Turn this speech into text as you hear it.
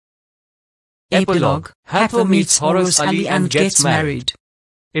Epilogue, Hathor meets Horus Ali and gets married.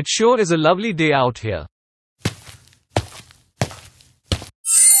 It sure is a lovely day out here.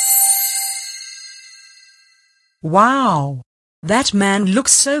 Wow! That man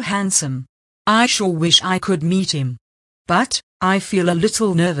looks so handsome. I sure wish I could meet him. But, I feel a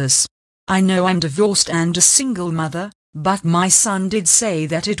little nervous. I know I'm divorced and a single mother, but my son did say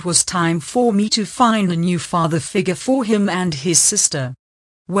that it was time for me to find a new father figure for him and his sister.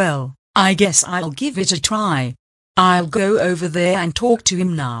 Well, I guess I'll give it a try. I'll go over there and talk to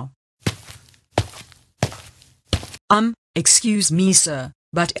him now. Excuse me sir,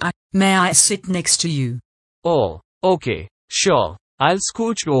 but may I sit next to you? Oh, okay, sure, I'll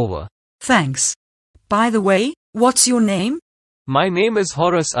scooch over. Thanks. By the way, what's your name? My name is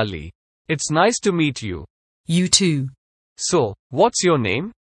Horus Ali. It's nice to meet you. You too. So, what's your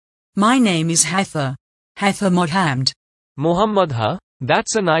name? My name is Hathor. Hathor Mohammed. Mohammed, huh?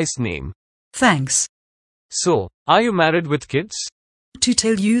 That's a nice name. Thanks. So, are you married with kids? To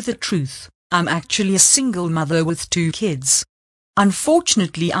tell you the truth, I'm actually a single mother with 2 kids.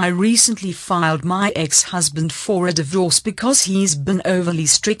 Unfortunately, I recently filed my ex-husband for a divorce because he's been overly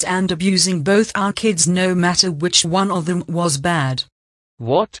strict and abusing both our kids no matter which one of them was bad.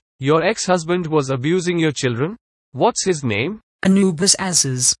 What? Your ex-husband was abusing your children? What's his name? Anubis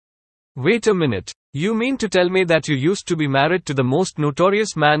Aziz. Wait a minute. You mean to tell me that you used to be married to the most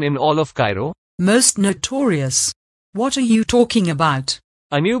notorious man in all of Cairo? Most notorious? What are you talking about?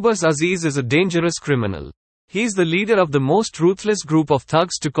 Anubis Aziz is a dangerous criminal. He's the leader of the most ruthless group of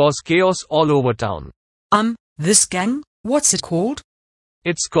thugs to cause chaos all over town. This gang? What's it called?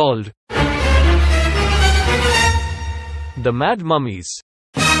 It's called the Mad Mummies.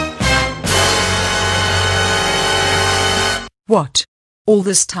 What? All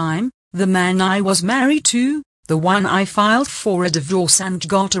this time, the man I was married to, the one I filed for a divorce and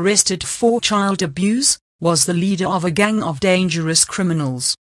got arrested for child abuse, was the leader of a gang of dangerous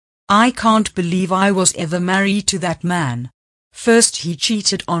criminals. I can't believe I was ever married to that man. First he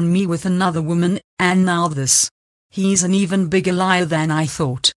cheated on me with another woman, and now this. He's an even bigger liar than I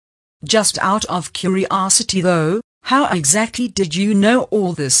thought. Just out of curiosity though, how exactly did you know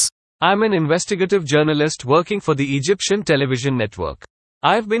all this? I'm an investigative journalist working for the Egyptian television network.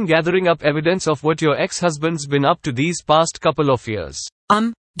 I've been gathering up evidence of what your ex-husband's been up to these past couple of years.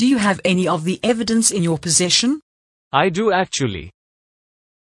 Do you have any of the evidence in your possession? I do actually.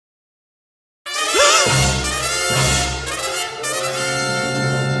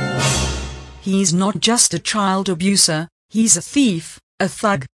 He's not just a child abuser, he's a thief, a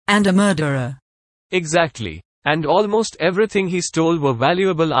thug, and a murderer. Exactly. And almost everything he stole were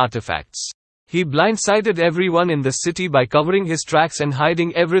valuable artifacts. He blindsided everyone in the city by covering his tracks and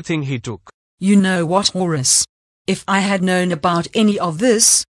hiding everything he took. You know what, Horus? If I had known about any of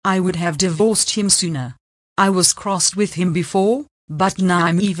this, I would have divorced him sooner. I was crossed with him before, but now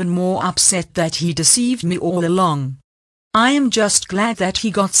I'm even more upset that he deceived me all along. I am just glad that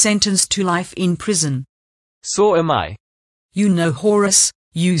he got sentenced to life in prison. So am I. You know, Horus,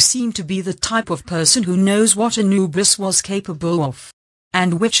 you seem to be the type of person who knows what Anubis was capable of.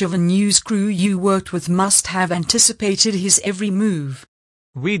 And whichever news crew you worked with must have anticipated his every move.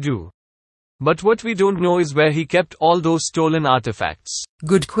 We do. But what we don't know is where he kept all those stolen artifacts.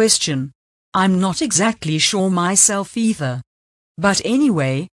 Good question. I'm not exactly sure myself either. But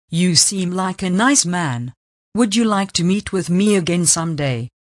anyway, you seem like a nice man. Would you like to meet with me again someday?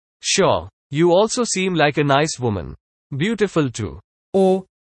 Sure. You also seem like a nice woman. Beautiful too. Oh,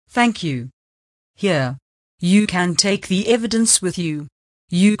 thank you. Here. You can take the evidence with you.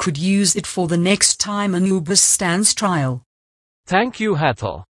 You could use it for the next time Anubis stands trial. Thank you,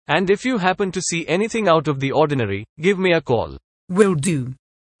 Hathor. And if you happen to see anything out of the ordinary, give me a call. Will do.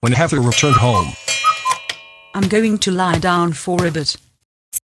 When Hathor returned home, I'm going to lie down for a bit.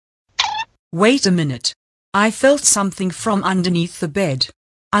 Wait a minute. I felt something from underneath the bed.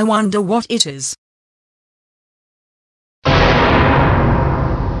 I wonder what it is.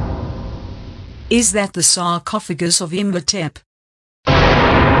 Is that the sarcophagus of Imhotep?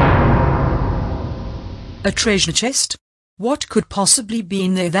 A treasure chest? What could possibly be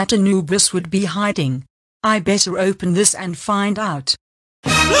in there that Anubis would be hiding? I better open this and find out.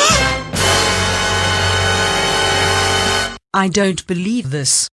 I don't believe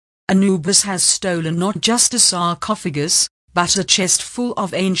this. Anubis has stolen not just a sarcophagus, but a chest full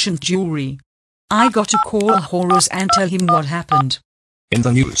of ancient jewelry. I gotta call Horus and tell him what happened. in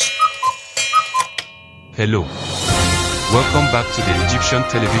the news. Hello. Welcome back to the Egyptian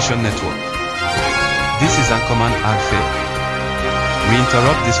television network. This is Anchorman Alfe. We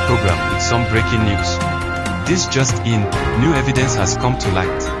interrupt this program with some breaking news. This just in, new evidence has come to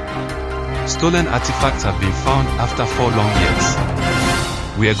light. stolen artifacts have been found after 4 long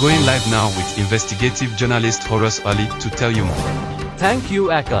years. We are going live now with investigative journalist Horus Ali to tell you more. Thank you,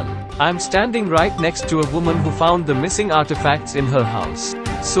 Akal. I'm standing right next to a woman who found the missing artifacts in her house.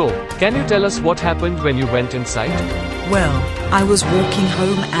 So, can you tell us what happened when you went inside? Well, I was walking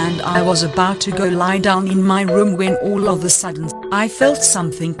home and I was about to go lie down in my room when all of a sudden, I felt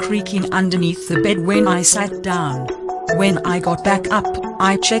something creaking underneath the bed when I sat down. When I got back up,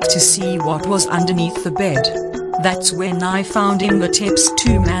 I checked to see what was underneath the bed. That's when I found Imhotep's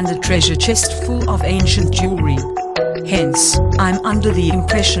tomb and a treasure chest full of ancient jewelry. Hence, I'm under the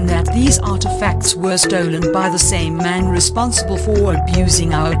impression that these artifacts were stolen by the same man responsible for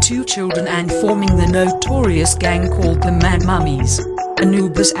abusing our 2 children and forming the notorious gang called the Man Mummies,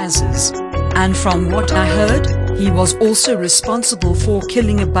 Anubis Aziz. And from what I heard, he was also responsible for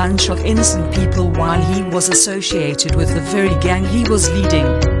killing a bunch of innocent people while he was associated with the very gang he was leading.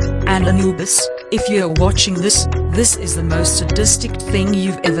 And Anubis, if you're watching this is the most sadistic thing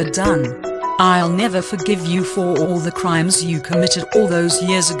you've ever done. I'll never forgive you for all the crimes you committed all those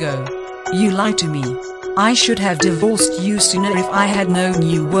years ago. You lied to me. I should have divorced you sooner if I had known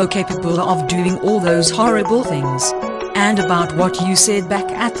you were capable of doing all those horrible things. And about what you said back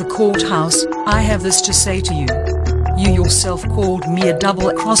at the courthouse, I have this to say to you. You yourself called me a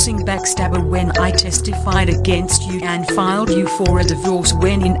double-crossing backstabber when I testified against you and filed you for a divorce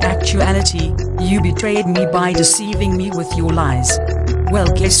when in actuality, you betrayed me by deceiving me with your lies. Well,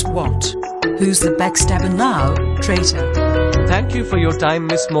 guess what? Who's the backstabber now, traitor? Thank you for your time,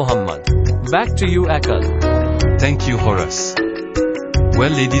 Miss Mohammed. Back to you, Akal. Thank you, Horus.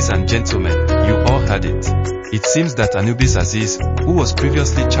 Well, ladies and gentlemen, you all heard it. It seems that Anubis Aziz, who was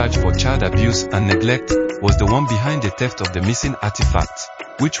previously charged for child abuse and neglect, was the one behind the theft of the missing artifact,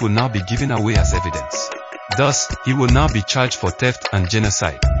 which will now be given away as evidence. Thus, he will now be charged for theft and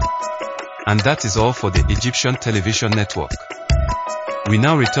genocide. And that is all for the Egyptian television network. We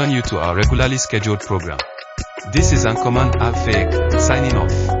now return you to our regularly scheduled program. This is Anchorman Al-Fayek, signing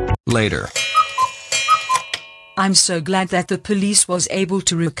off. Later. I'm so glad that the police was able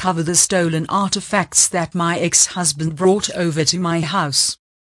to recover the stolen artifacts that my ex-husband brought over to my house.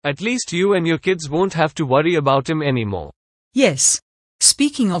 At least you and your kids won't have to worry about him anymore. Yes.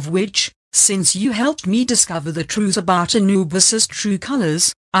 Speaking of which, since you helped me discover the truth about Anubis's true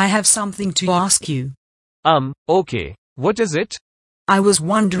colors, I have something to ask you. Okay. What is it? I was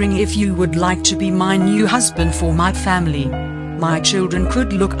wondering if you would like to be my new husband for my family. My children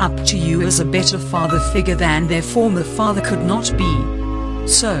could look up to you as a better father figure than their former father could not be.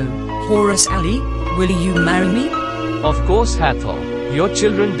 So, Horus Ali, will you marry me? Of course, Hathor. Your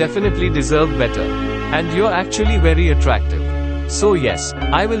children definitely deserve better. And you're actually very attractive. So yes,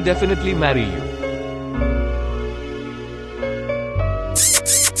 I will definitely marry you.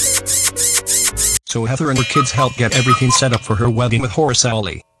 So Hathor and her kids help get everything set up for her wedding with Horus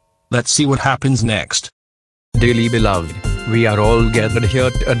Ali. Let's see what happens next. Dearly beloved, we are all gathered here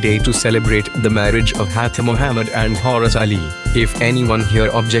today to celebrate the marriage of Hathor Muhammad and Horus Ali. If anyone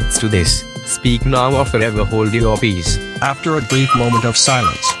here objects to this, speak now or forever hold your peace. After a brief moment of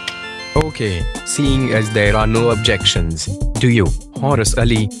silence. Okay, seeing as there are no objections, do you, Horus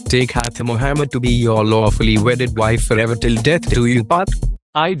Ali, take Hathor Muhammad to be your lawfully wedded wife forever till death do you part?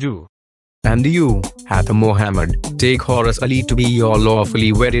 I do. And you, Hathor Muhammad, take Horus Ali to be your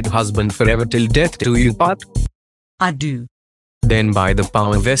lawfully wedded husband forever till death do you part? I do. Then by the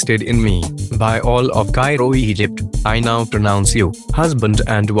power vested in me, by all of Cairo, Egypt, I now pronounce you, husband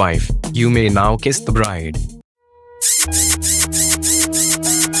and wife. You may now kiss the bride.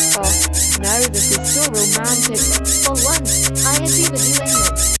 Oh, no, this is so romantic. For once, I am even doing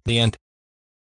it. The end.